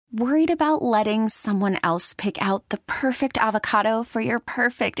Worried about letting someone else pick out the perfect avocado for your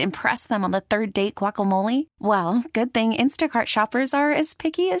perfect impress them on the third date guacamole? Well, good thing Instacart shoppers are as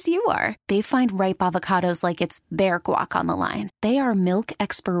picky as you are. They find ripe avocados like it's their guac on the line. They are milk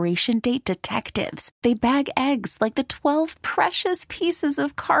expiration date detectives. They bag eggs like the 12 precious pieces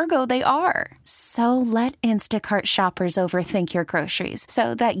of cargo they are. So let Instacart shoppers overthink your groceries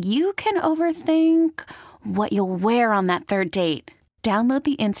so that you can overthink what you'll wear on that third date. Download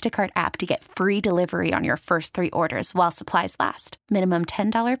the Instacart app to get free delivery on your first 3 orders while supplies last. Minimum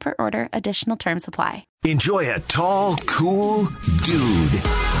 $10 per order. Additional terms apply. Enjoy a tall, cool dude.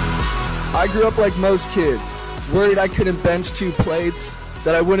 I grew up like most kids, worried I couldn't bench 2 plates,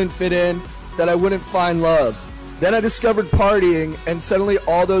 that I wouldn't fit in, that I wouldn't find love. Then I discovered partying, and suddenly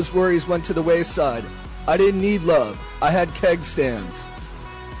all those worries went to the wayside. I didn't need love. I had keg stands.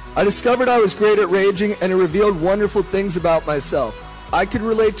 I discovered I was great at raging, and it revealed wonderful things about myself. I could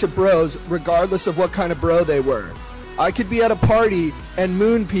relate to bros regardless of what kind of bro they were. I could be at a party and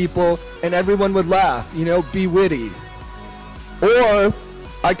moon people and everyone would laugh, be witty. Or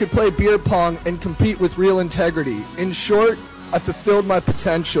I could play beer pong and compete with real integrity. In short, I fulfilled my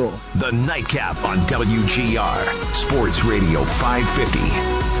potential. The Nightcap on WGR, Sports Radio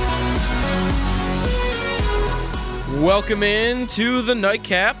 550. Welcome in to the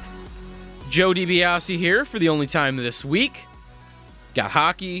Nightcap. Joe DiBiase here for the only time this week. Got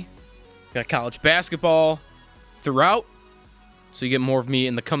hockey, got college basketball throughout, so you get more of me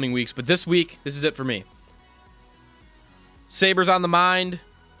in the coming weeks. But this week, this is it for me. Sabres on the mind, a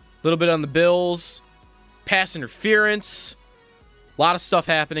little bit on the Bills, pass interference, a lot of stuff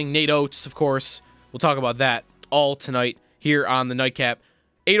happening. Nate Oates, of course. We'll talk about that all tonight here on the Nightcap.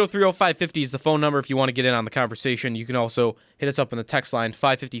 803-0550 is the phone number if you want to get in on the conversation. You can also hit us up on the text line,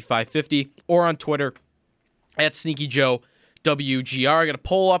 550-550, or on Twitter, at SneakyJoe. WGR. I got a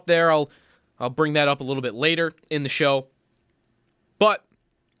poll up there. I'll bring that up a little bit later in the show. But,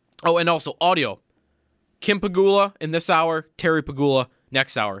 and also audio. Kim Pegula in this hour, Terry Pegula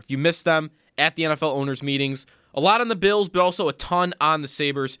next hour. If you missed them at the NFL owners meetings, a lot on the Bills, but also a ton on the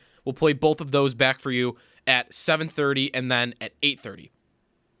Sabres. We'll play both of those back for you at 7:30 and then at 8:30.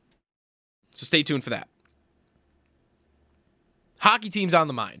 So stay tuned for that. Hockey team's on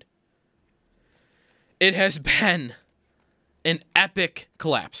the mind. It has been an epic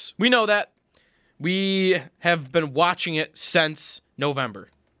collapse. We know that. We have been watching it since November.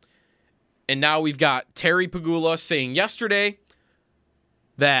 And now we've got Terry Pegula saying yesterday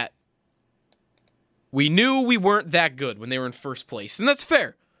that we knew we weren't that good when they were in first place. And that's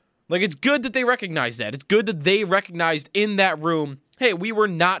fair. Like, it's good that they recognize that. It's good that they recognized in that room, hey, we were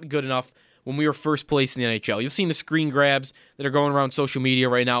not good enough when we were first place in the NHL. You've seen the screen grabs that are going around social media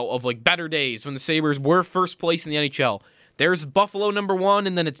right now of, like, better days when the Sabres were first place in the NHL. There's Buffalo number 1,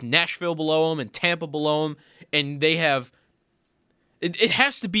 and then it's Nashville below them and Tampa below them, and they have... It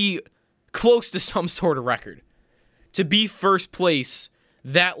has to be close to some sort of record to be first place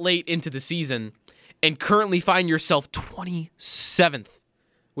that late into the season and currently find yourself 27th,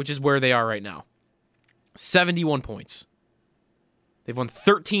 which is where they are right now. 71 points. They've won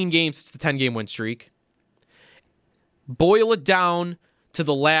 13 games since the 10-game win streak. Boil it down to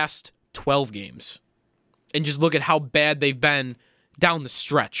the last 12 games. And just look at how bad they've been down the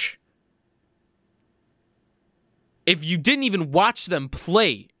stretch. If you didn't even watch them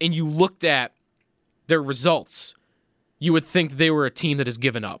play and you looked at their results, you would think they were a team that has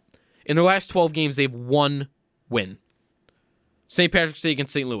given up. In their last 12 games, they've 1 win. St. Patrick's Day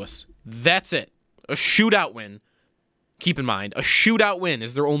against St. Louis. That's it. A shootout win. Keep in mind, a shootout win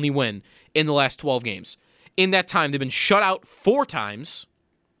is their only win in the last 12 games. In that time, they've been shut out 4 times.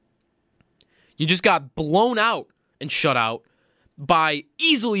 You just got blown out and shut out by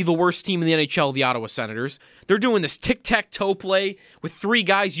easily the worst team in the NHL, the Ottawa Senators. They're doing this tic-tac-toe play with 3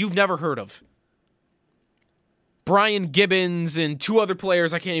 guys you've never heard of. Brian Gibbons and 2 other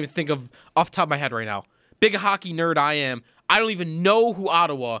players I can't even think of off the top of my head right now. Big a hockey nerd I am. I don't even know who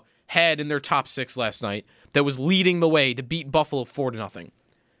Ottawa had in their top 6 last night that was leading the way to beat Buffalo 4-0.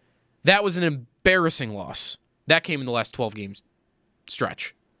 That was an embarrassing loss. That came in the last 12 games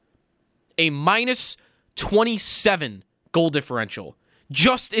stretch. A minus 27 goal differential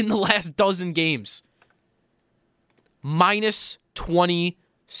just in the last dozen games. Minus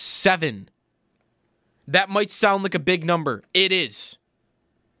 27. That might sound like a big number. It is.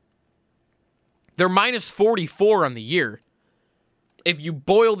 They're minus 44 on the year. If you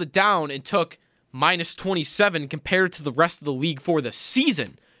boiled it down and took minus 27 compared to the rest of the league for the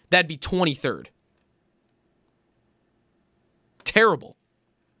season, that'd be 23rd. Terrible.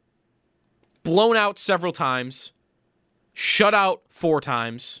 Blown out several times. shut out 4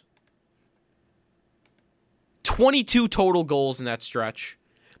 times, 22 total goals in that stretch.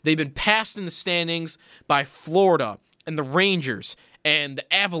 They've been passed in the standings by Florida and the Rangers and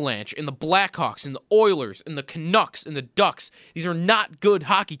the Avalanche and the Blackhawks and the Oilers and the Canucks and the Ducks. These are not good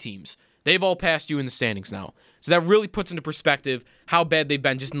hockey teams. They've all passed you in the standings now. So that really puts into perspective how bad they've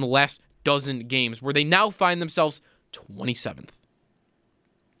been just in the last dozen games, where they now find themselves 27th.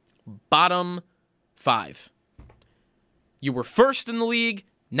 Bottom 5. You were first in the league,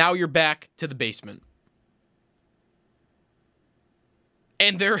 now you're back to the basement.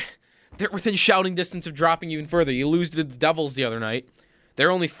 And they're within shouting distance of dropping even further. You lose to the Devils the other night.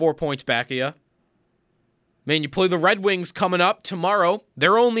 They're only 4 points back of you. Man, you play the Red Wings coming up tomorrow.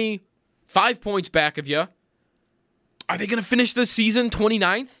 They're only 5 points back of you. Are they going to finish the season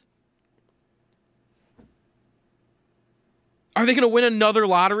 29th? Are they going to win another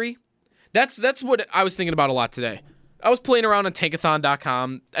lottery? That's what I was thinking about a lot today. I was playing around on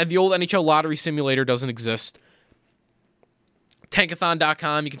Tankathon.com, and the old NHL lottery simulator doesn't exist.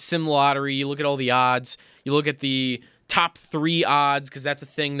 Tankathon.com, you can sim the lottery, you look at all the odds, you look at the top 3 odds, because that's a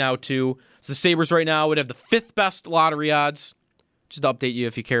thing now too. So the Sabres right now would have the 5th best lottery odds. Just to update you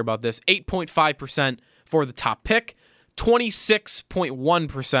if you care about this. 8.5% for the top pick,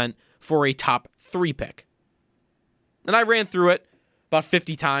 26.1% for a top 3 pick. And I ran through it about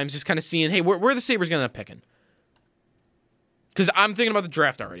 50 times, just kind of seeing, hey, where are the Sabres going to end up picking? Because I'm thinking about the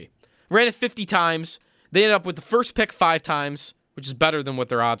draft already. Ran it 50 times. They ended up with the first pick 5 times, which is better than what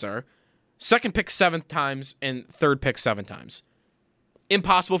their odds are. Second pick 7 times, and third pick 7 times.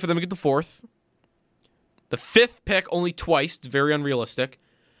 Impossible for them to get the 4th. The 5th pick only twice. It's very unrealistic.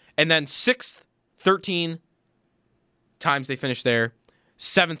 And then 6th, 13 times they finished there.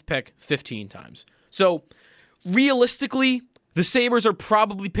 7th pick, 15 times. So, realistically, the Sabres are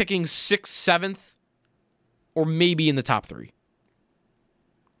probably picking 6th, 7th, or maybe in the top 3.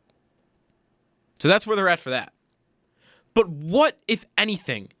 So that's where they're at for that. But what, if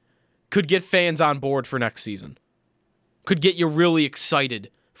anything, could get fans on board for next season? Could get you really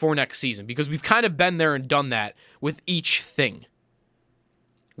excited for next season? Because we've kind of been there and done that with each thing.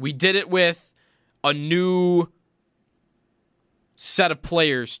 We did it with a new set of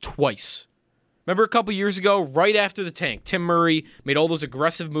players twice. Remember a couple years ago, right after the tank, Tim Murray made all those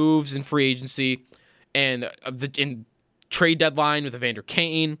aggressive moves in free agency and in trade deadline with Evander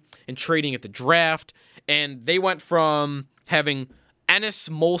Kane and trading at the draft. And they went from having Ennis,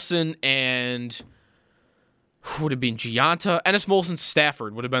 Molson, and who would have been Gianta? Ennis, Molson,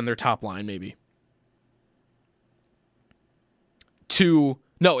 Stafford would have been their top line, maybe.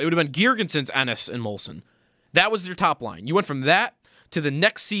 No, it would have been Girgensons, Ennis, and Molson. That was their top line. You went from that to the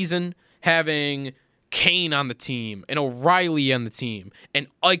next season having Kane on the team, and O'Reilly on the team, and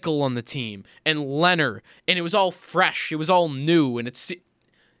Eichel on the team, and Leonard, and it was all fresh. It was all new, and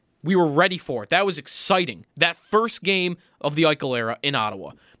we were ready for it. That was exciting. That first game of the Eichel era in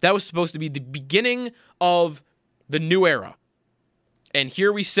Ottawa, that was supposed to be the beginning of the new era. And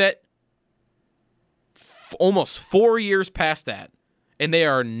here we sit, almost 4 years past that, and they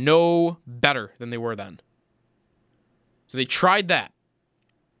are no better than they were then. So they tried that.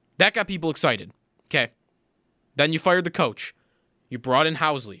 That got people excited. Okay. Then you fired the coach. You brought in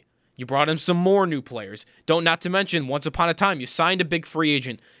Housley. You brought in some more new players. Not to mention, once upon a time, you signed a big free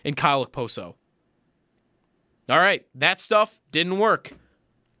agent in Kyle Okposo. All right, that stuff didn't work.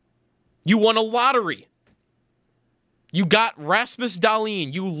 You won a lottery. You got Rasmus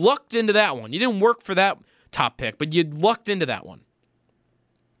Dahlin. You lucked into that one. You didn't work for that top pick, but you lucked into that one.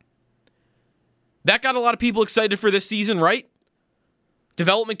 That got a lot of people excited for this season, right?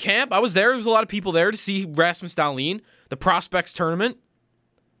 Development camp, I was there. There was a lot of people there to see Rasmus Dahlin. The prospects tournament,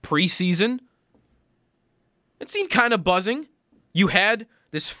 preseason. It seemed kind of buzzing. You had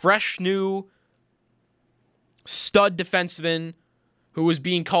this fresh new stud defenseman who was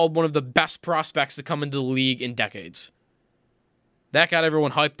being called one of the best prospects to come into the league in decades. That got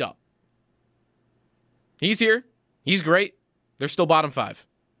everyone hyped up. He's here. He's great. They're still bottom 5.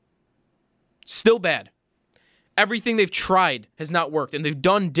 Still bad. Everything they've tried has not worked, and they've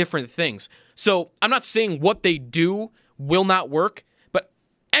done different things. So I'm not saying what they do will not work, but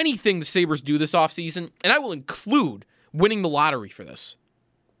anything the Sabres do this offseason, and I will include winning the lottery for this,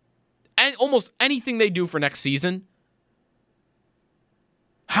 and almost anything they do for next season,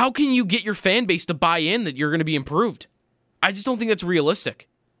 how can you get your fan base to buy in that you're going to be improved? I just don't think that's realistic.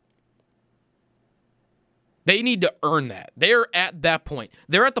 They need to earn that. They're at that point.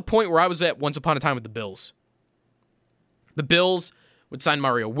 They're at the point where I was at once upon a time with the Bills. The Bills would sign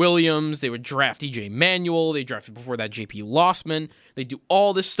Mario Williams. They would draft E.J. Manuel. They drafted before that J.P. Lossman. They do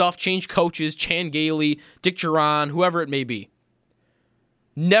all this stuff, change coaches, Chan Gailey, Dick Duran, whoever it may be.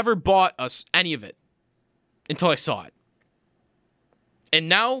 Never bought us any of it until I saw it. And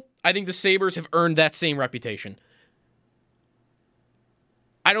now, I think the Sabres have earned that same reputation.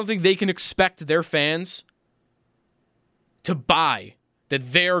 I don't think they can expect their fans to buy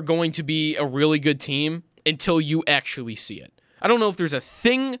that they're going to be a really good team until you actually see it. I don't know if there's a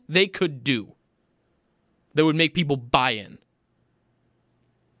thing they could do that would make people buy in.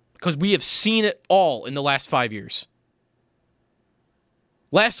 Because we have seen it all in the last 5 years.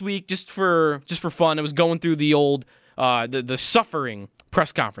 Last week, just for fun, I was going through the old the suffering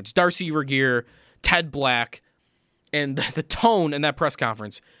press conference. Darcy Regier, Ted Black, and the tone in that press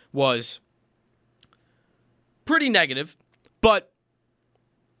conference was pretty negative, but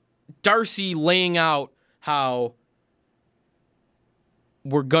Darcy laying out how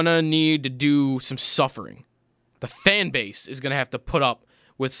we're going to need to do some suffering. The fan base is going to have to put up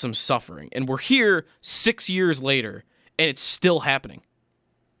with some suffering. And we're here 6 years later, and it's still happening.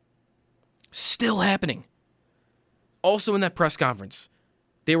 Still happening. Also in that press conference,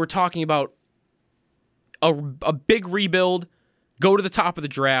 they were talking about a big rebuild, go to the top of the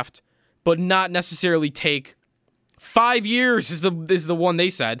draft, but not necessarily take 5 years is the one they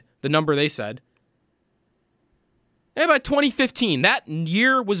said, the number they said. And by 2015, that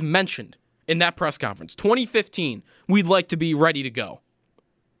year was mentioned in that press conference. 2015, we'd like to be ready to go.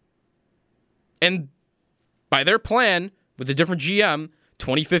 And by their plan, with a different GM,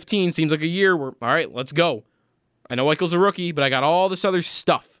 2015 seems like a year where, all right, let's go. I know Eichel's a rookie, but I got all this other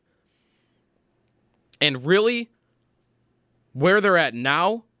stuff. And really, where they're at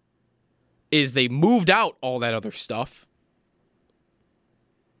now is they moved out all that other stuff.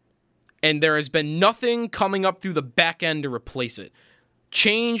 And there has been nothing coming up through the back end to replace it.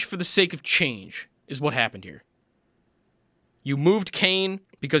 Change for the sake of change is what happened here. You moved Kane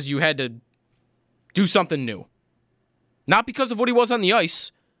because you had to do something new. Not because of what he was on the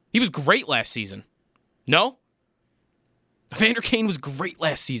ice. He was great last season. No? Evander Kane was great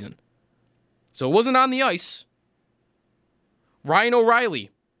last season. So it wasn't on the ice. Ryan O'Reilly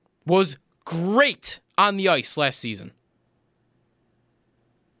was great on the ice last season.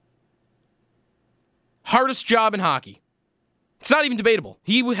 Hardest job in hockey. It's not even debatable.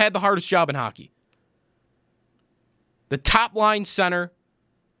 He had the hardest job in hockey. The top line center,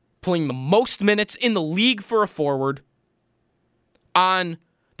 playing the most minutes in the league for a forward, on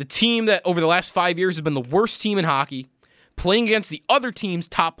the team that over the last 5 years has been the worst team in hockey, playing against the other team's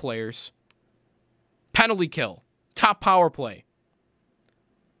top players, penalty kill, top power play.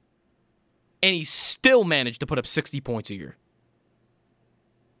 And he still managed to put up 60 points a year.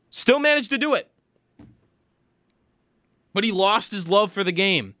 Still managed to do it. But he lost his love for the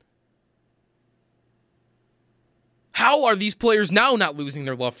game. How are these players now not losing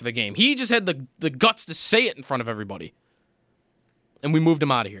their love for the game? He just had the guts to say it in front of everybody. And we moved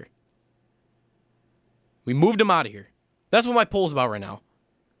him out of here. We moved him out of here. That's what my poll's about right now.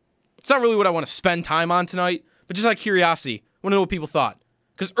 It's not really what I want to spend time on tonight, but just out of curiosity, I want to know what people thought.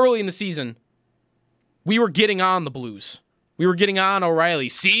 Because early in the season, we were getting on the Blues. We were getting on O'Reilly.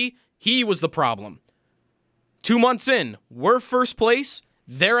 See? He was the problem. 2 months in, we're first place.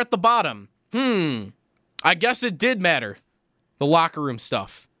 They're at the bottom. I guess it did matter. The locker room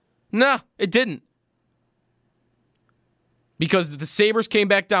stuff. Nah, it didn't. Because the Sabres came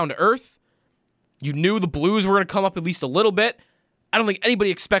back down to earth. You knew the Blues were going to come up at least a little bit. I don't think anybody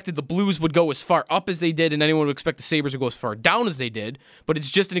expected the Blues would go as far up as they did, and anyone would expect the Sabres to go as far down as they did. But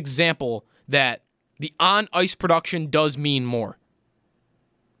it's just an example that the on-ice production does mean more.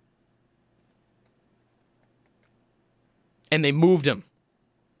 And they moved him.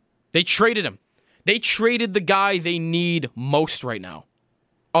 They traded him. They traded the guy they need most right now,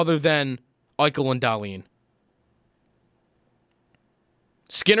 other than Eichel and Dahlin.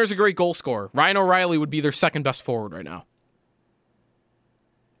 Skinner's a great goal scorer. Ryan O'Reilly would be their second best forward right now.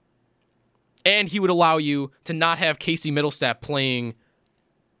 And he would allow you to not have Casey Middlestat playing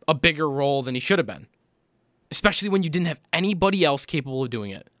a bigger role than he should have been, especially when you didn't have anybody else capable of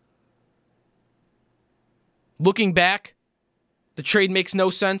doing it. Looking back, the trade makes no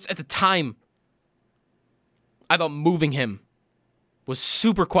sense. At the time, I thought moving him was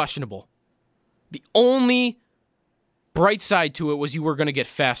super questionable. The only bright side to it was you were going to get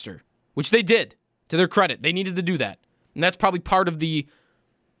faster, which they did. To their credit, they needed to do that. And that's probably part of the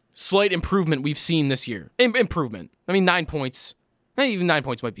slight improvement we've seen this year. Improvement. I mean, 9 points. Even 9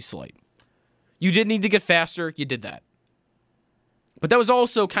 points might be slight. You did need to get faster. You did that. But that was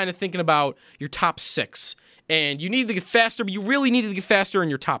also kind of thinking about your top six and you needed to get faster, but you really needed to get faster in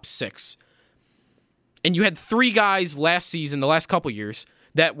your top 6. And you had 3 guys last season, the last couple years,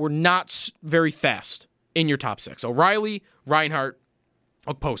 that were not very fast in your top 6. O'Reilly, Reinhart,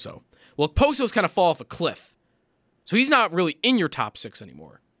 Okposo. Well, Okposo's kind of fall off a cliff. So he's not really in your top 6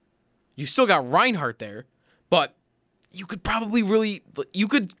 anymore. You still got Reinhart there, but you could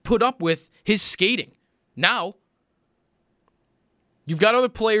put up with his skating. Now, you've got other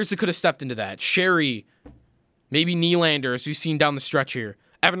players that could have stepped into that. Sherry, maybe Nylander, as we've seen down the stretch here.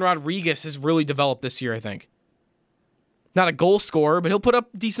 Evan Rodriguez has really developed this year, I think. Not a goal scorer, but he'll put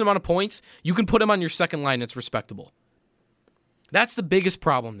up a decent amount of points. You can put him on your second line. It's respectable. That's the biggest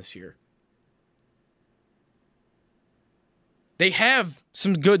problem this year. They have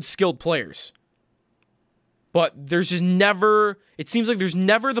some good, skilled players. But there's just never, it seems like there's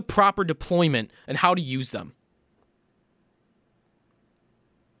never the proper deployment and how to use them.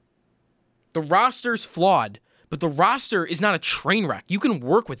 The roster's flawed, but the roster is not a train wreck. You can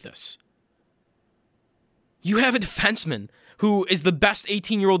work with this. You have a defenseman who is the best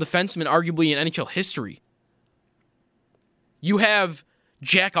 18-year-old defenseman arguably in NHL history. You have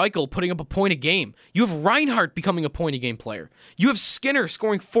Jack Eichel putting up a point a game. You have Reinhart becoming a point-a-game player. You have Skinner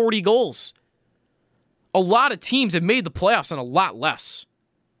scoring 40 goals. A lot of teams have made the playoffs on a lot less.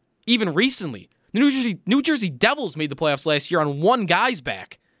 Even recently, the New Jersey Devils made the playoffs last year on 1 guy's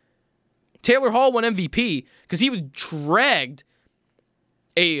back. Taylor Hall won MVP because he was dragged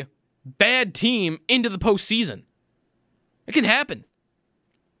a bad team into the postseason. It can happen.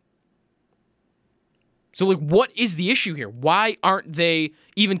 So, what is the issue here? Why aren't they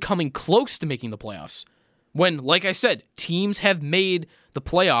even coming close to making the playoffs? When, like I said, teams have made the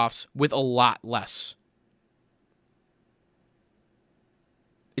playoffs with a lot less.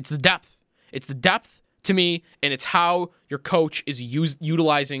 It's the depth. It's the depth to me, and it's how your coach is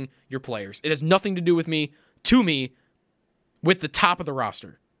utilizing your players. It has nothing to do with me, with the top of the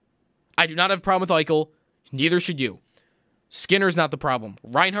roster. I do not have a problem with Eichel. Neither should you. Skinner's not the problem.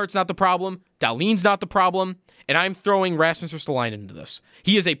 Reinhart's not the problem. Dahlin's not the problem. And I'm throwing Rasmus Ristolainen into this.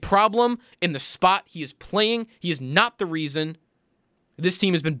 He is a problem in the spot he is playing. He is not the reason this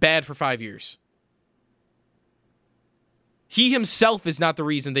team has been bad for 5 years. He himself is not the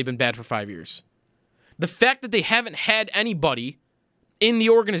reason they've been bad for 5 years. The fact that they haven't had anybody in the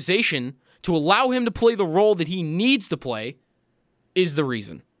organization to allow him to play the role that he needs to play is the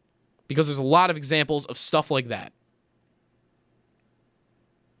reason. Because there's a lot of examples of stuff like that.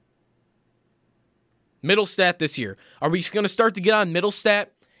 Middlestat this year. Are we going to start to get on Middlestat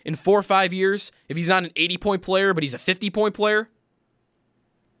in 4 or 5 years if he's not an 80-point player, but he's a 50-point player?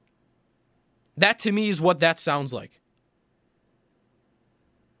 That, to me, is what that sounds like.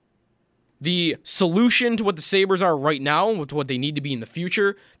 The solution to what the Sabres are right now and to what they need to be in the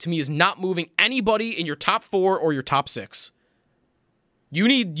future, to me, is not moving anybody in your top 4 or your top 6.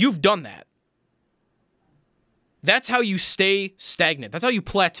 You've done that. That's how you stay stagnant. That's how you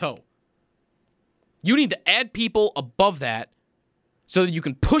plateau. You need to add people above that so that you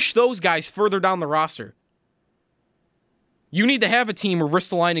can push those guys further down the roster. You need to have a team where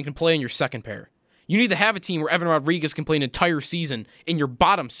Ristolainen can play in your second pair. You need to have a team where Evan Rodriguez can play an entire season in your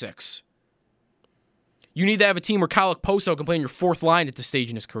bottom 6. You need to have a team where Kyle Okposo can play in your 4th line at this stage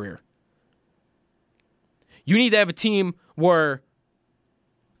in his career. You need to have a team where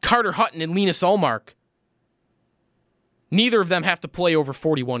Carter Hutton and Linus Ullmark, neither of them have to play over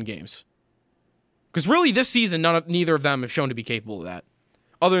 41 games. Because really, this season, neither of them have shown to be capable of that,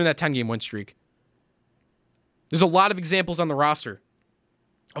 other than that 10-game win streak. There's a lot of examples on the roster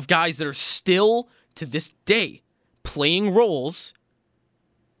of guys that are still, to this day, playing roles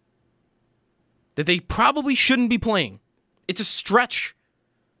that they probably shouldn't be playing. It's a stretch.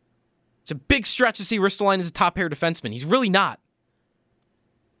 It's a big stretch to say Ristolainen is a top-pair defenseman. He's really not.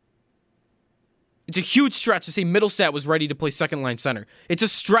 It's a huge stretch to say Middlestat was ready to play second-line center. It's a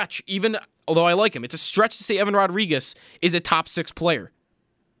stretch, even although I like him. It's a stretch to say Evan Rodriguez is a top 6 player.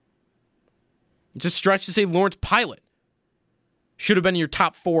 It's a stretch to say Lawrence Pilot should have been in your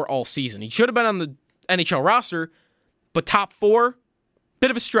top 4 all season. He should have been on the NHL roster, but top 4,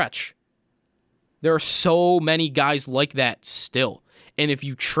 bit of a stretch. There are so many guys like that still. And if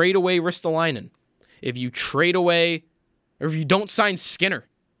you trade away Ristolainen, if you don't sign Skinner,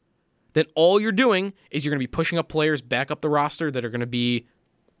 then all you're doing is you're going to be pushing up players back up the roster that are going to be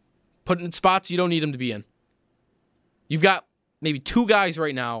put in spots you don't need them to be in. You've got maybe 2 guys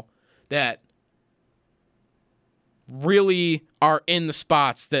right now that really are in the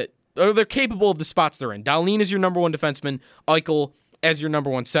spots that, or they're capable of the spots they're in. Dahlin is your number 1 defenseman, Eichel as your number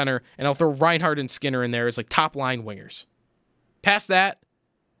 1 center, and I'll throw Reinhart and Skinner in there as like top line wingers. Past that,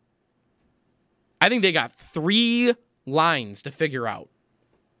 I think they got 3 lines to figure out.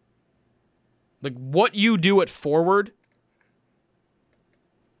 Like, what you do at forward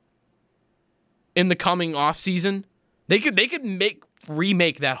in the coming offseason, they could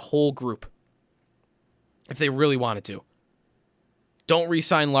remake that whole group if they really wanted to. Don't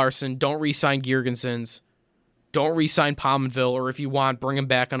re-sign Larson. Don't re-sign Girgensons. Don't re-sign Pominville, or if you want, bring him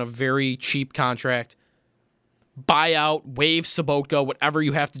back on a very cheap contract. Buy out, waive Sobotka, whatever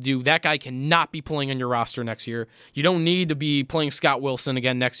you have to do. That guy cannot be playing on your roster next year. You don't need to be playing Scott Wilson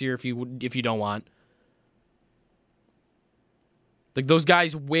again next year if you don't want. Like, those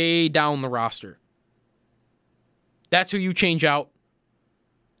guys way down the roster. That's who you change out.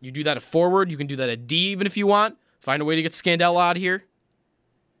 You do that at forward. You can do that at D even if you want. Find a way to get Scandella out of here.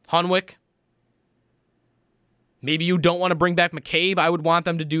 Hunwick. Maybe you don't want to bring back McCabe. I would want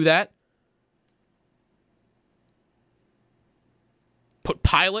them to do that. Put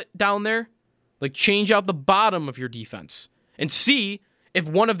Pilot down there. Like, change out the bottom of your defense. And see if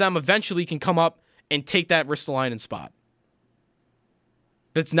one of them eventually can come up and take that Ristolainen spot.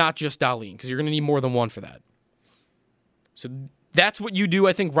 That's not just Dahlin, because you're going to need more than one for that. So that's what you do,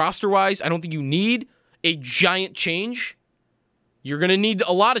 I think, roster-wise. I don't think you need a giant change. You're going to need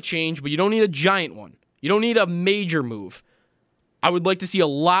a lot of change, but you don't need a giant one. You don't need a major move. I would like to see a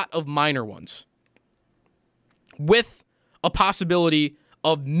lot of minor ones. With a possibility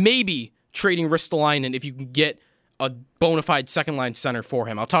of maybe trading Ristolainen if you can get a bona fide second-line center for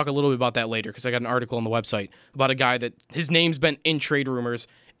him. I'll talk a little bit about that later because I got an article on the website about a guy that his name's been in trade rumors,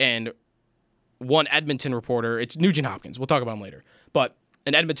 and one Edmonton reporter, it's Nugent Hopkins, we'll talk about him later, but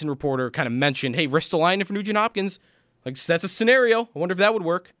an Edmonton reporter kind of mentioned, hey, Ristolainen for Nugent Hopkins, like, that's a scenario. I wonder if that would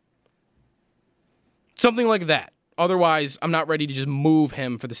work. Something like that. Otherwise, I'm not ready to just move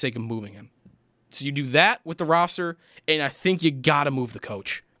him for the sake of moving him. So you do that with the roster, and I think you got to move the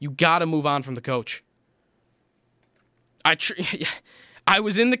coach. You got to move on from the coach. I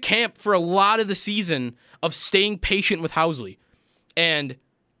was in the camp for a lot of the season of staying patient with Housley and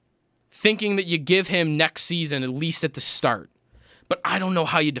thinking that you give him next season, at least at the start. But I don't know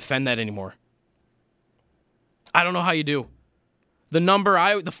how you defend that anymore. I don't know how you do. The number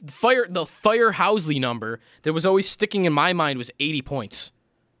the fire Housley number that was always sticking in my mind was 80 points.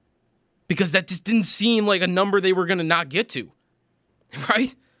 Because that just didn't seem like a number they were going to not get to.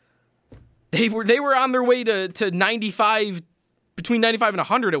 Right? They were on their way to 95, between 95 and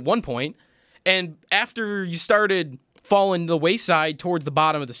 100 at one point. And after you started falling the wayside towards the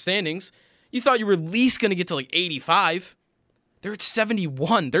bottom of the standings, you thought you were at least going to get to like 85. They're at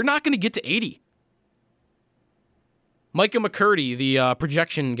 71. They're not going to get to 80. Micah McCurdy, the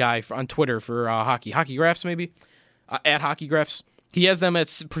projection guy on Twitter for Hockey Graphs maybe, at Hockey Graphs, he has them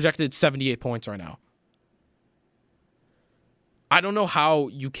at projected at 78 points right now. I don't know how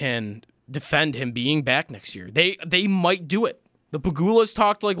you can defend him being back next year. They might do it. The Pagulas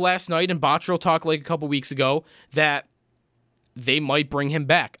talked like last night, and Botterill talked like a couple weeks ago that they might bring him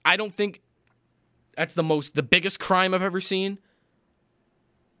back. I don't think that's the biggest crime I've ever seen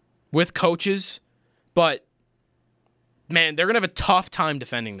with coaches, but man, they're going to have a tough time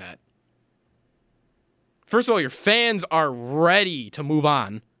defending that. First of all, your fans are ready to move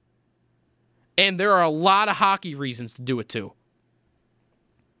on, and there are a lot of hockey reasons to do it too.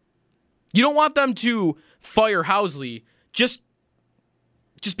 You don't want them to fire Housley just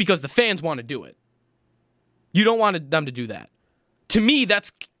because the fans want to do it. You don't want them to do that. To me, that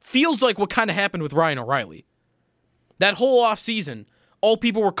feels like what kind of happened with Ryan O'Reilly. That whole offseason, all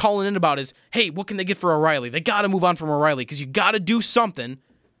people were calling in about is, hey, what can they get for O'Reilly? They got to move on from O'Reilly because you got to do something.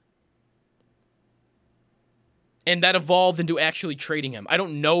 And that evolved into actually trading him. I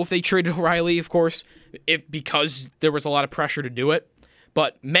don't know if they traded O'Reilly, of course, because there was a lot of pressure to do it.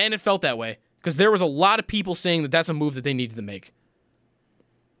 But man, it felt that way because there was a lot of people saying that that's a move that they needed to make.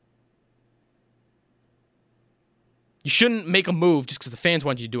 You shouldn't make a move just because the fans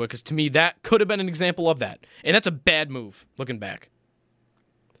want you to do it, because to me, that could have been an example of that. And that's a bad move, looking back.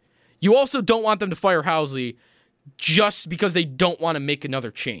 You also don't want them to fire Housley just because they don't want to make another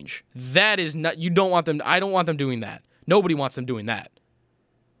change. That is not, you don't want them, I don't want them doing that. Nobody wants them doing that.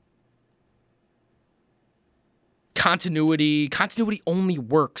 Continuity only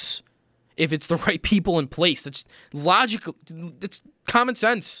works if it's the right people in place. That's logical. It's common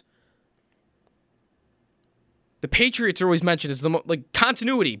sense. The Patriots are always mentioned as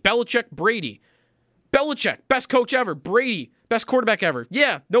continuity. Belichick, Brady. Belichick, best coach ever. Brady, best quarterback ever.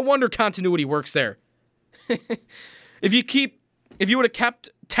 Yeah, no wonder continuity works there. If you would have kept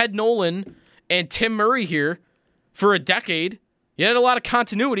Ted Nolan and Tim Murray here for a decade, you had a lot of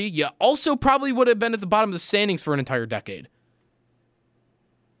continuity. You also probably would have been at the bottom of the standings for an entire decade.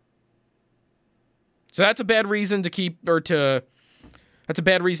 So that's a bad reason to keep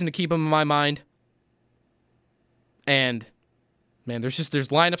him in my mind. And man, there's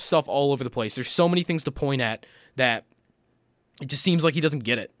lineup stuff all over the place. There's so many things to point at that it just seems like he doesn't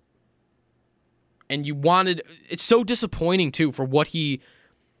get it. And it's so disappointing too for what he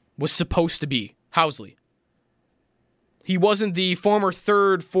was supposed to be, Housley. He wasn't the former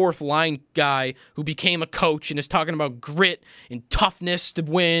third, fourth line guy who became a coach and is talking about grit and toughness to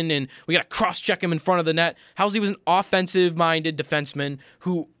win, and we got to cross-check him in front of the net. Housley was an offensive-minded defenseman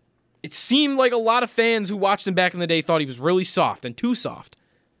who it seemed like a lot of fans who watched him back in the day thought he was really soft and too soft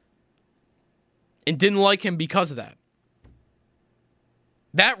and didn't like him because of that.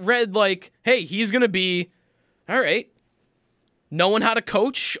 That read like, hey, he's going to be, all right, knowing how to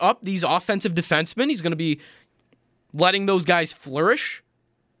coach up these offensive defensemen. He's going to be letting those guys flourish.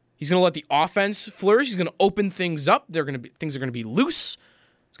 He's going to let the offense flourish. He's going to open things up. Things are going to be loose.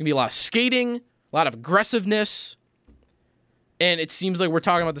 There's going to be a lot of skating, a lot of aggressiveness. And it seems like we're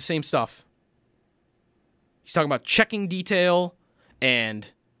talking about the same stuff. He's talking about checking detail and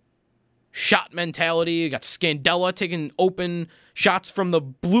shot mentality. You got Scandella taking open shots from the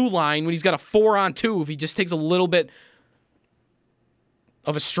blue line when he's got a 4-on-2 if he just takes a little bit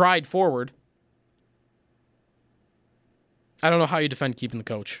of a stride forward. I don't know how you defend keeping the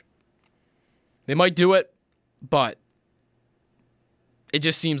coach. They might do it, but it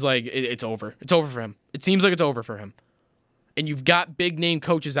just seems like it's over. It's over for him. It seems like it's over for him. And you've got big-name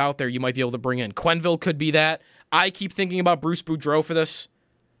coaches out there you might be able to bring in. Quenneville could be that. I keep thinking about Bruce Boudreau for this.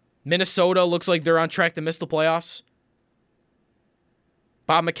 Minnesota looks like they're on track to miss the playoffs.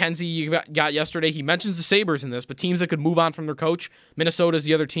 Bob McKenzie you got yesterday. He mentions the Sabres in this, but teams that could move on from their coach. Minnesota's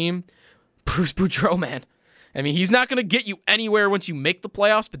the other team. Bruce Boudreau, man. I mean, he's not going to get you anywhere once you make the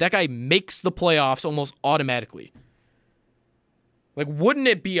playoffs, but that guy makes the playoffs almost automatically. Like, wouldn't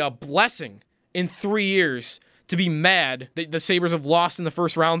it be a blessing in 3 years to be mad that the Sabres have lost in the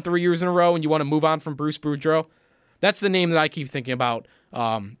first round 3 years in a row and you want to move on from Bruce Boudreau? That's the name that I keep thinking about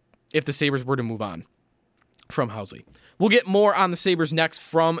if the Sabres were to move on from Housley. We'll get more on the Sabres next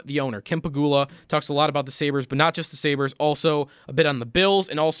from the owner. Kim Pegula talks a lot about the Sabres, but not just the Sabres, also a bit on the Bills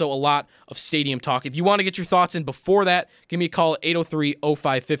and also a lot of stadium talk. If you want to get your thoughts in before that, give me a call at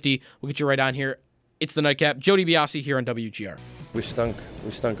 803-0550. We'll get you right on here. It's the Nightcap. Joe DiBiase here on WGR. We stunk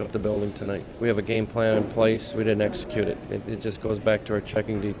up the building tonight. We have a game plan in place. We didn't execute it. It just goes back to our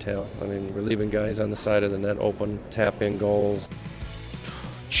checking detail. I mean, we're leaving guys on the side of the net open, tap-in goals.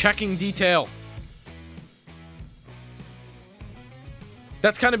 Checking detail.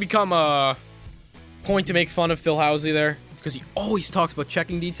 That's kind of become a point to make fun of Phil Housley there because he always talks about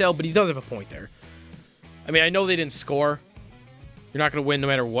checking detail, but he does have a point there. I mean, I know they didn't score. You're not going to win no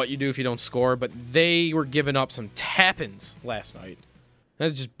matter what you do if you don't score, but they were giving up some tap-ins last night.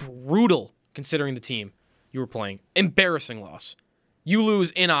 That's just brutal considering the team you were playing. Embarrassing loss. You lose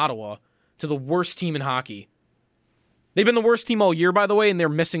in Ottawa to the worst team in hockey. They've been the worst team all year, by the way, and they're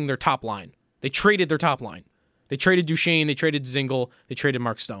missing their top line. They traded their top line. They traded Duchesne, they traded Zingle, they traded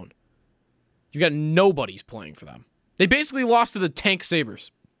Mark Stone. You got nobody's playing for them. They basically lost to the Tank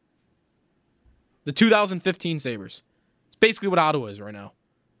Sabres. The 2015 Sabres. It's basically what Ottawa is right now.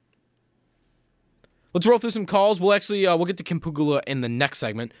 Let's roll through some calls. We'll get to Kim Pegula in the next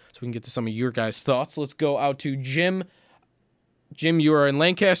segment so we can get to some of your guys' thoughts. Let's go out to Jim. Jim, you are in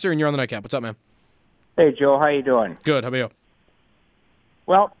Lancaster and you're on the Nightcap. What's up, man? Hey, Joe. How you doing? Good. How about you?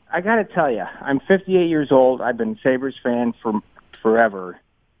 Well, I got to tell you, I'm 58 years old. I've been a Sabres fan for forever.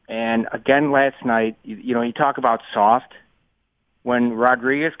 And again, last night, you talk about soft. When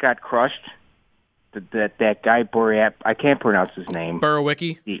Rodriguez got crushed, that guy, Boreap, I can't pronounce his name.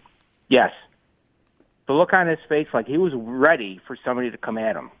 Borowiecki? Yes. The look on his face, like he was ready for somebody to come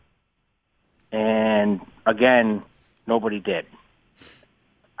at him. And again, nobody did.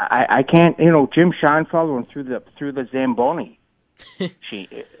 I can't, Jim Schoenfeld went through the Zamboni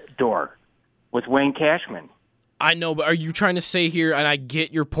door with Wayne Cashman. I know, but are you trying to say here, and I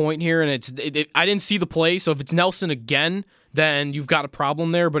get your point here, and I didn't see the play, so if it's Nelson again, then you've got a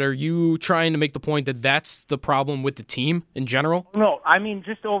problem there, but are you trying to make the point that that's the problem with the team in general? No, I mean,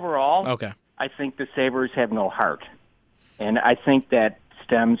 just overall, okay. I think the Sabres have no heart. And I think that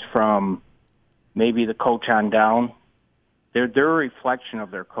stems from maybe the coach on down. They're a reflection of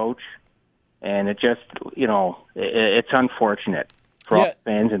their coach, and it just, it's unfortunate for all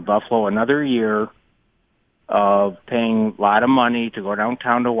fans in Buffalo. Another year of paying a lot of money to go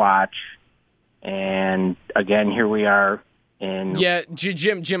downtown to watch, and again, here we are.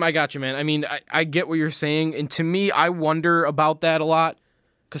 Jim, I got you, man. I mean, I get what you're saying, and to me, I wonder about that a lot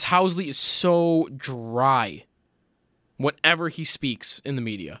because Housley is so dry whenever he speaks in the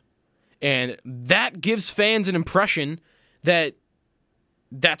media. And that gives fans an impression that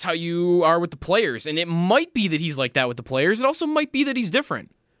that's how you are with the players. And it might be that he's like that with the players. It also might be that he's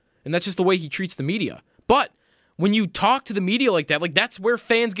different. And that's just the way he treats the media. But when you talk to the media like that, like that's where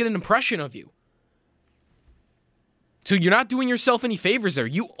fans get an impression of you. So you're not doing yourself any favors there.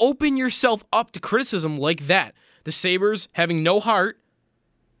 You open yourself up to criticism like that. The Sabres having no heart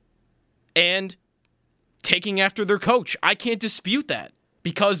and taking after their coach. I can't dispute that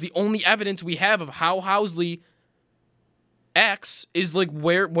because the only evidence we have of how Housley acts is like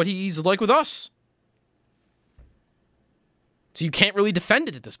what he's like with us. So you can't really defend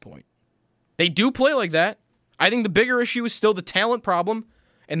it at this point. They do play like that. I think the bigger issue is still the talent problem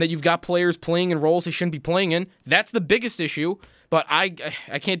and that you've got players playing in roles they shouldn't be playing in. That's the biggest issue, but I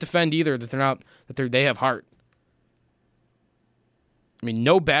can't defend either that they have heart. I mean,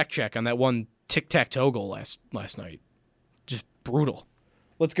 no back check on that one tic-tac-toe goal last night. Just brutal.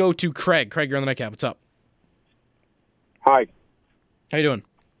 Let's go to Craig. Craig, you're on the Nightcap. What's up? Hi. How you doing?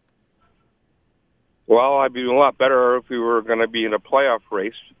 Well, I'd be a lot better if we were going to be in a playoff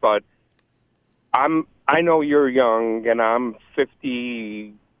race, but I know you're young, and I'm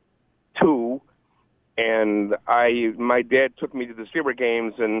 52, and my dad took me to the Sabre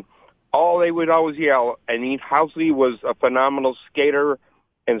games, and all they would always yell, Housley was a phenomenal skater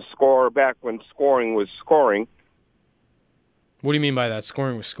and scorer back when scoring was scoring. What do you mean by that?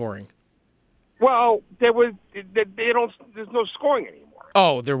 Scoring was scoring. Well, there's no scoring anymore.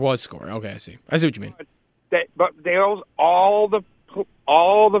 Oh, there was scoring. Okay, I see what you mean. But all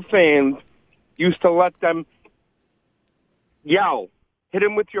the fans used to let them yell, "Hit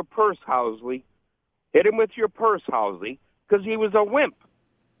him with your purse, Housley! Hit him with your purse, Housley!" Because he was a wimp.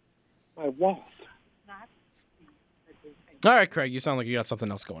 My walls. All right, Craig, you sound like you got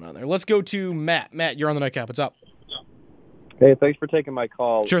something else going on there. Let's go to Matt. Matt, you're on the Nightcap. What's up? Hey, thanks for taking my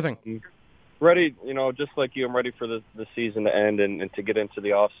call. Sure thing. Ready, just like you, I'm ready for the season to end and to get into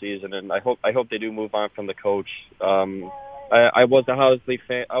the off season. And I hope they do move on from the coach. I was a Housley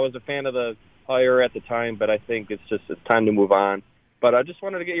fan. I was a fan of the hire at the time, but I think it's time to move on. But I just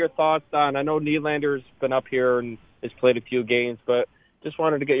wanted to get your thoughts on. I know Nylander's been up here and has played a few games, but just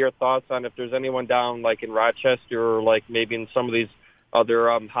wanted to get your thoughts on if there's anyone down like in Rochester or like maybe in some of these other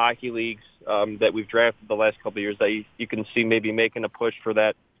hockey leagues that we've drafted the last couple of years that you can see maybe making a push for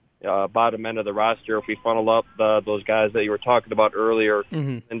that bottom end of the roster if we funnel up those guys that you were talking about earlier.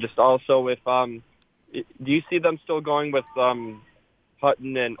 Mm-hmm. And just also if do you see them still going with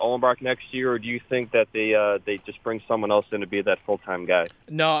Hutton and Ollenbach next year, or do you think that they just bring someone else in to be that full-time guy?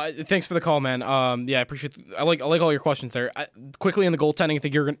 No, thanks for the call, man. Yeah, I appreciate. I like all your questions there. Quickly in the goaltending, I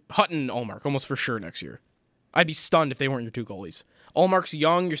think you're Hutton and Ollenbach almost for sure next year. I'd be stunned if they weren't your two goalies. Olmark's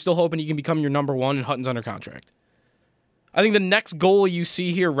young. You're still hoping he can become your number one, and Hutton's under contract. I think the next goalie you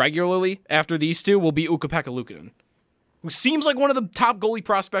see here regularly after these two will be Ukko-Pekka Luukkonen, who seems like one of the top goalie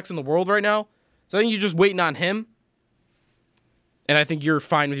prospects in the world right now. So I think you're just waiting on him. And I think you're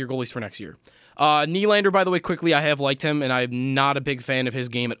fine with your goalies for next year. Nylander, by the way, quickly, I have liked him, and I'm not a big fan of his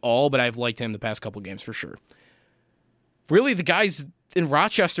game at all, but I've liked him the past couple games for sure. Really, the guys in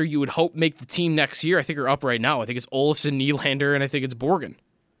Rochester you would hope make the team next year, I think are up right now. I think it's Olofsson, Nylander, and I think it's Borgen.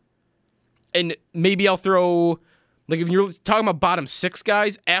 And maybe I'll throw, like if you're talking about bottom six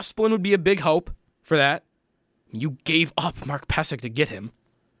guys, Asplund would be a big hope for that. You gave up Mark Pysyk to get him.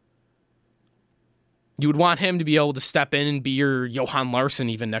 You would want him to be able to step in and be your Johan Larsson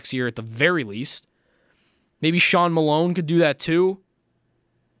even next year at the very least. Maybe Sean Malone could do that too.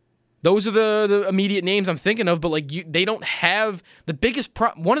 Those are the immediate names I'm thinking of, but they don't have the biggest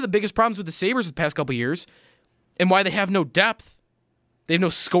one of the biggest problems with the Sabres the past couple of years, and why they have no depth. They have no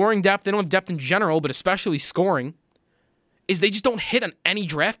scoring depth. They don't have depth in general, but especially scoring, is they just don't hit on any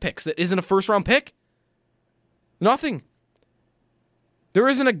draft picks that isn't a first-round pick. Nothing. There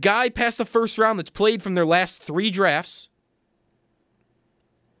isn't a guy past the first round that's played from their last 3 drafts.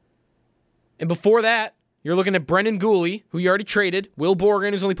 And before that, you're looking at Brendan Gooley, who you already traded, Will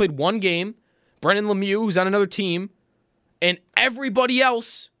Borgen, who's only played 1 game, Brendan Lemieux, who's on another team, and everybody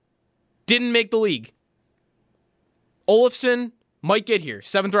else didn't make the league. Olofsson might get here,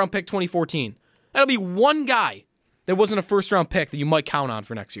 7th round pick 2014. That'll be one guy that wasn't a first round pick that you might count on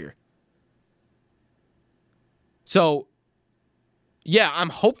for next year. So, yeah, I'm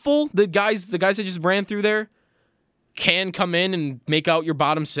hopeful the guys that just ran through there can come in and make out your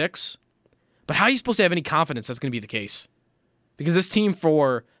bottom 6. But how are you supposed to have any confidence that's going to be the case? Because this team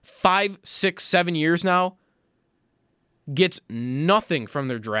for 5, 6, 7 years now gets nothing from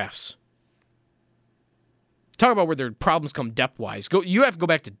their drafts. Talk about where their problems come depth-wise. You have to go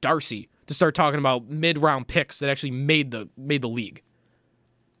back to Darcy to start talking about mid-round picks that actually made the league.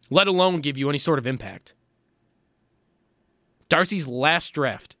 let alone give you any sort of impact. Darcy's last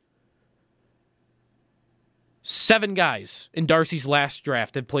draft. 7 guys in Darcy's last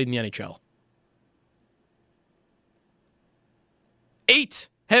draft have played in the NHL. 8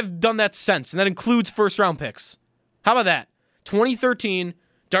 have done that since, and that includes first-round picks. How about that? 2013,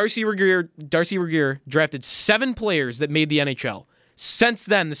 Darcy Regier drafted 7 players that made the NHL. Since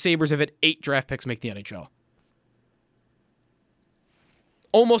then, the Sabres have had 8 draft picks make the NHL.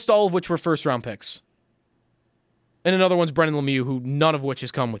 Almost all of which were first-round picks. And another one's Brendan Lemieux, who none of which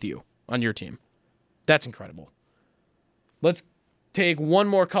has come with you on your team. That's incredible. Let's take one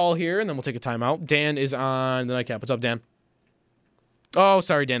more call here, and then we'll take a timeout. Dan is on the Nightcap. What's up, Dan? Oh,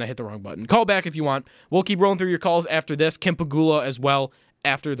 sorry, Dan. I hit the wrong button. Call back if you want. We'll keep rolling through your calls after this. Kim Pagula as well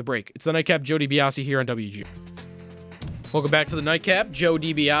after the break. It's the Nightcap. Joe DiBiase here on WGR. Welcome back to the Nightcap. Joe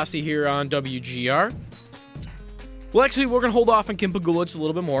DiBiase here on WGR. Well, actually, we're going to hold off on Kim Pagula just a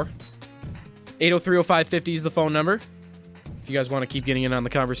little bit more. 803-0550 is the phone number if you guys want to keep getting in on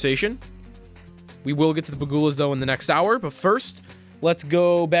the conversation. We will get to the Pagulas, though, in the next hour. But first, let's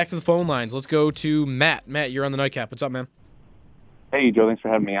go back to the phone lines. Let's go to Matt. Matt, you're on the Nightcap. What's up, man? Hey, Joe. Thanks for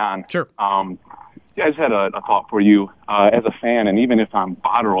having me on. Sure. Yeah, I just had a thought for you. As a fan, and even if I'm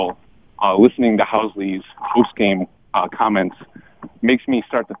Botterill, listening to Housley's post-game comments makes me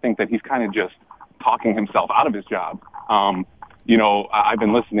start to think that he's kind of just talking himself out of his job. I've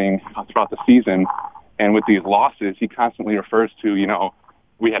been listening throughout the season, and with these losses, he constantly refers to,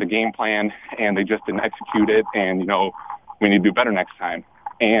 we had a game plan, and they just didn't execute it, and, we need to do better next time.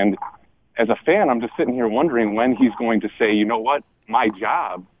 And as a fan, I'm just sitting here wondering when he's going to say, you know what, my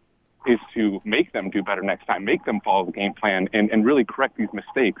job is to make them do better next time, make them follow the game plan, and really correct these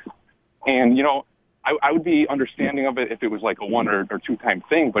mistakes. And, I would be understanding of it if it was like a 1 or 2 time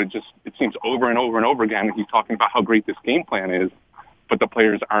thing, but it seems over and over and over again he's talking about how great this game plan is, but the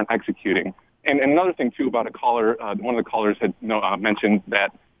players aren't executing. And another thing, too, about a caller, one of the callers had mentioned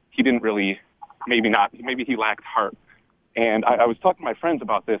that he didn't really, maybe he lacked heart. And I was talking to my friends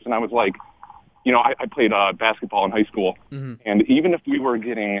about this, and I was like, I played basketball in high school, and even if we were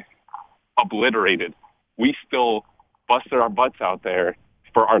getting obliterated, we still busted our butts out there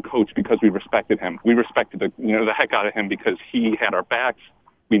for our coach because we respected him. We respected the heck out of him because he had our backs.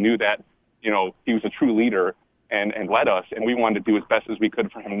 We knew that, he was a true leader and led us, and we wanted to do as best as we could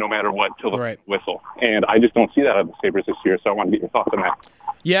for him no matter what till the whistle. And I just don't see that out of the Sabres this year, so I want to get your thoughts on that.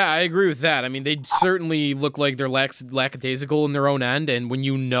 Yeah, I agree with that. I mean, they certainly look like they're lackadaisical in their own end, and when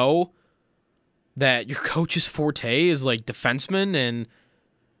you know that your coach's forte is like defenseman and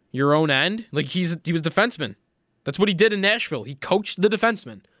your own end, like he was defenseman. That's what he did in Nashville. He coached the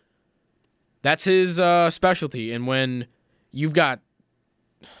defenseman. That's his specialty. And when you've got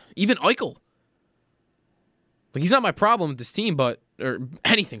even Eichel, like he's not my problem with this team, or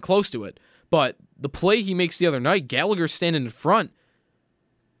anything close to it. But the play he makes the other night, Gallagher standing in front,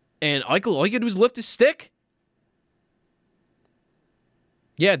 and Eichel, all he could do was lift his stick.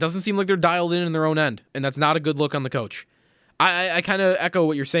 Yeah, it doesn't seem like they're dialed in their own end, and that's not a good look on the coach. I kind of echo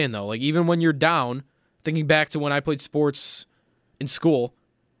what you're saying, though. Like, even when you're down, thinking back to when I played sports in school,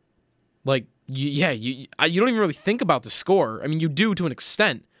 like, you don't even really think about the score. I mean, you do to an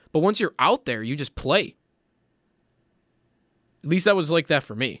extent, but once you're out there, you just play. At least that was like that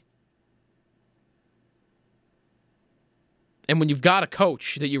for me. And when you've got a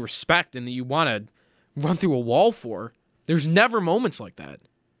coach that you respect and that you want to run through a wall for, there's never moments like that.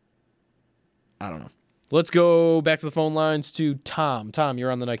 I don't know. Let's go back to the phone lines to Tom. Tom,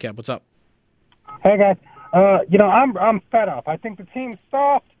 you're on the Nightcap. What's up? Hey, guys. I'm fed up. I think the team's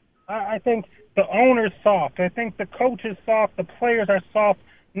soft. I think the owner's soft. I think the coach is soft. The players are soft.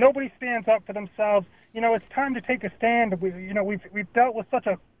 Nobody stands up for themselves. It's time to take a stand. We've dealt with such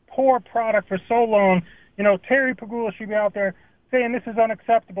a poor product for so long. Terry Pagula should be out there saying this is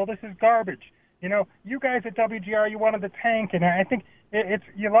unacceptable. This is garbage. You guys at WGR, you wanted the tank, and I think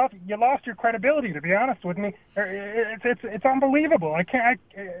you lost your credibility. To be honest with me, it's unbelievable.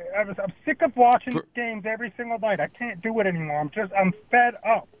 I'm sick of watching games every single night. I can't do it anymore. I'm fed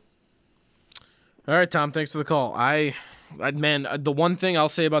up. All right, Tom. Thanks for the call. Man, the one thing I'll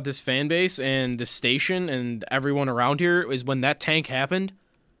say about this fan base and the station and everyone around here is when that tank happened,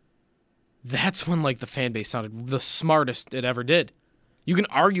 that's when the fan base sounded the smartest it ever did. You can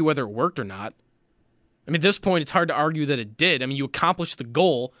argue whether it worked or not. I mean, at this point, it's hard to argue that it did. I mean, you accomplished the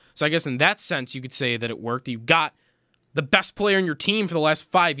goal. So I guess in that sense, you could say that it worked. You got the best player in your team for the last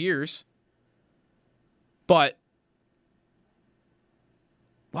 5 years. But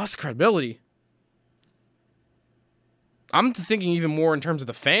lost credibility. I'm thinking even more in terms of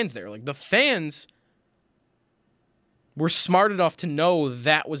the fans there. Like, the fans We're smart enough to know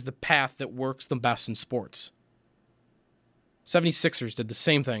that was the path that works the best in sports. 76ers did the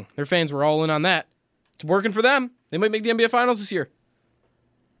same thing. Their fans were all in on that. It's working for them. They might make the NBA Finals this year.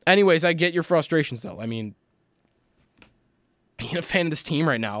 Anyways, I get your frustrations, though. I mean, being a fan of this team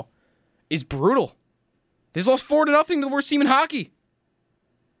right now is brutal. They just lost 4-0 to the worst team in hockey.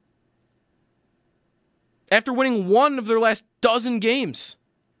 After winning one of their last dozen games.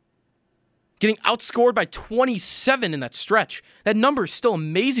 Getting outscored by 27 in that stretch. That number is still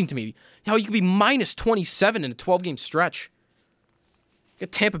amazing to me. How you could be minus 27 in a 12-game stretch.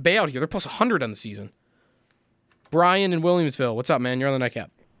 Get Tampa Bay out here. They're plus 100 on the season. Brian in Williamsville. What's up, man? You're on the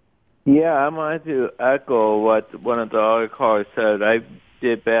Nightcap. Yeah, I wanted to echo what one of the other callers said. I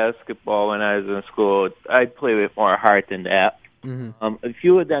did basketball when I was in school. I play with more heart than that. Mm-hmm. A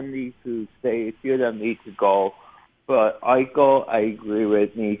few of them need to stay. A few of them need to go. But Eichel, I agree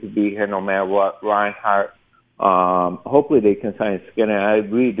with, needs to be here no matter what. Reinhardt, hopefully they can sign Skinner. I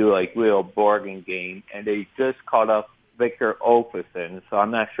really do like Will Borgen game. And they just called up Victor Olofsson. So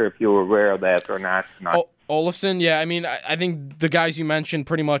I'm not sure if you were aware of that or not. Olofsson, yeah. I mean, I think the guys you mentioned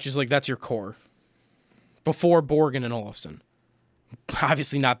pretty much is like that's your core. Before Borgen and Olofsson.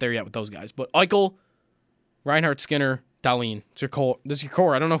 Obviously not there yet with those guys. But Eichel, Reinhardt, Skinner, Dahlin. It's your core. This is your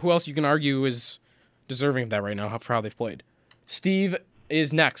core. I don't know who else you can argue is deserving of that right now for how they've played. Steve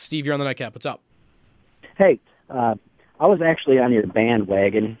is next. Steve, you're on the Nightcap. What's up? Hey, I was actually on your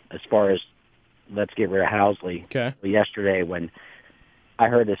bandwagon as far as let's get rid of Housley yesterday when I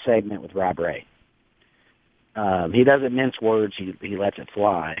heard a segment with Rob Ray. He doesn't mince words. He lets it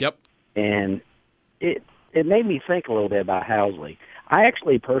fly. Yep. And it made me think a little bit about Housley. I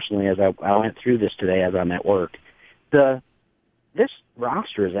actually personally, as I went through this today as I'm at work, this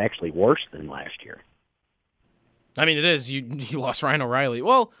roster is actually worse than last year. I mean, it is. You lost Ryan O'Reilly.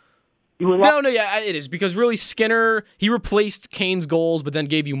 Well, it is. Because really, Skinner, he replaced Kane's goals, but then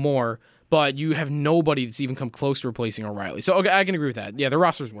gave you more. But you have nobody that's even come close to replacing O'Reilly. So, okay, I can agree with that. Yeah, the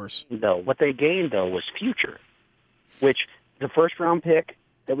roster's worse. No, what they gained, though, was future, which the first-round pick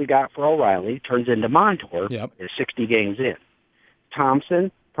that we got for O'Reilly turns into Montour. Yep. Is 60 games in.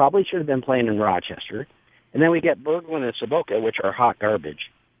 Thompson probably should have been playing in Rochester. And then we get Berglund and Saboka, which are hot garbage.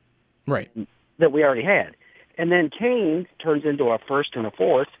 Right. That we already had. And then Kane turns into a first and a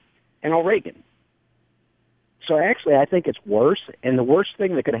fourth, and O'Regan. So actually, I think it's worse. And the worst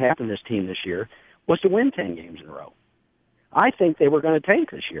thing that could have happened to this team this year was to win 10 games in a row. I think they were going to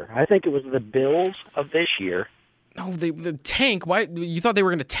tank this year. I think it was the Bills of this year. No, the tank. Why? You thought they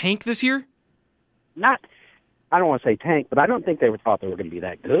were going to tank this year? I don't want to say tank, but I don't think they thought they were going to be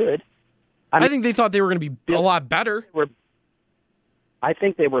that good. I think they thought they were going to be a lot better. I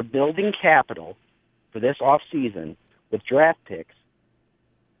think they were building capital for this offseason with draft picks.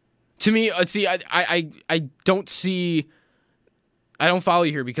 To me, see, I don't see. I don't follow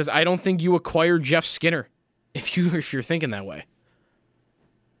you here because I don't think you acquired Jeff Skinner. If you're thinking that way,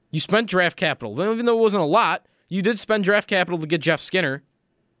 you spent draft capital, even though it wasn't a lot. You did spend draft capital to get Jeff Skinner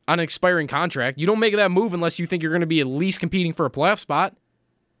on an expiring contract. You don't make that move unless you think you're going to be at least competing for a playoff spot.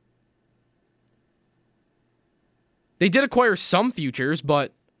 They did acquire some futures,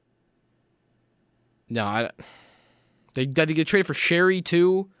 but no, they get traded for Sherry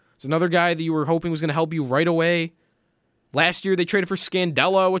too. It's another guy that you were hoping was going to help you right away. Last year they traded for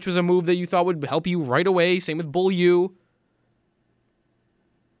Scandella, which was a move that you thought would help you right away. Same with Bull U.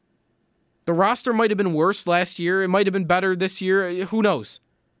 The roster might have been worse last year. It might have been better this year. Who knows?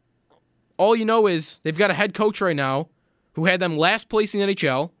 All you know is they've got a head coach right now who had them last place in the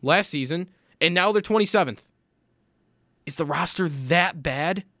NHL last season, and now they're 27th. Is the roster that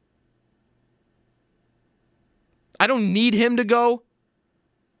bad? I don't need him to go.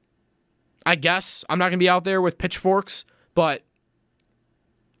 I guess I'm not going to be out there with pitchforks, but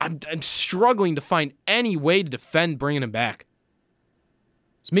I'm struggling to find any way to defend bringing him back.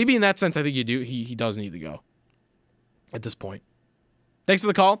 So maybe in that sense, I think you do. He does need to go at this point. Thanks for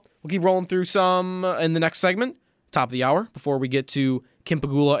the call. We'll keep rolling through some in the next segment, top of the hour, before we get to Kim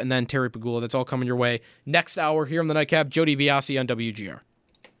Pagula and then Terry Pagula. That's all coming your way next hour here on the Nightcap. Jody Biasi on WGR.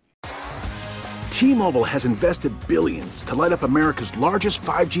 T-Mobile has invested billions to light up America's largest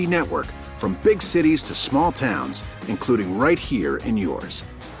 5G network, from big cities to small towns, including right here in yours.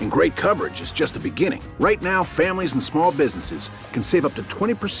 And great coverage is just the beginning. Right now, families and small businesses can save up to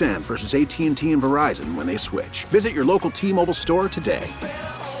 20% versus AT&T and Verizon when they switch. Visit your local T-Mobile store today.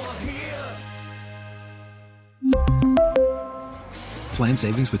 Plan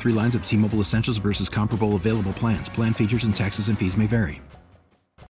savings with 3 lines of T-Mobile Essentials versus comparable available plans. Plan features and taxes and fees may vary.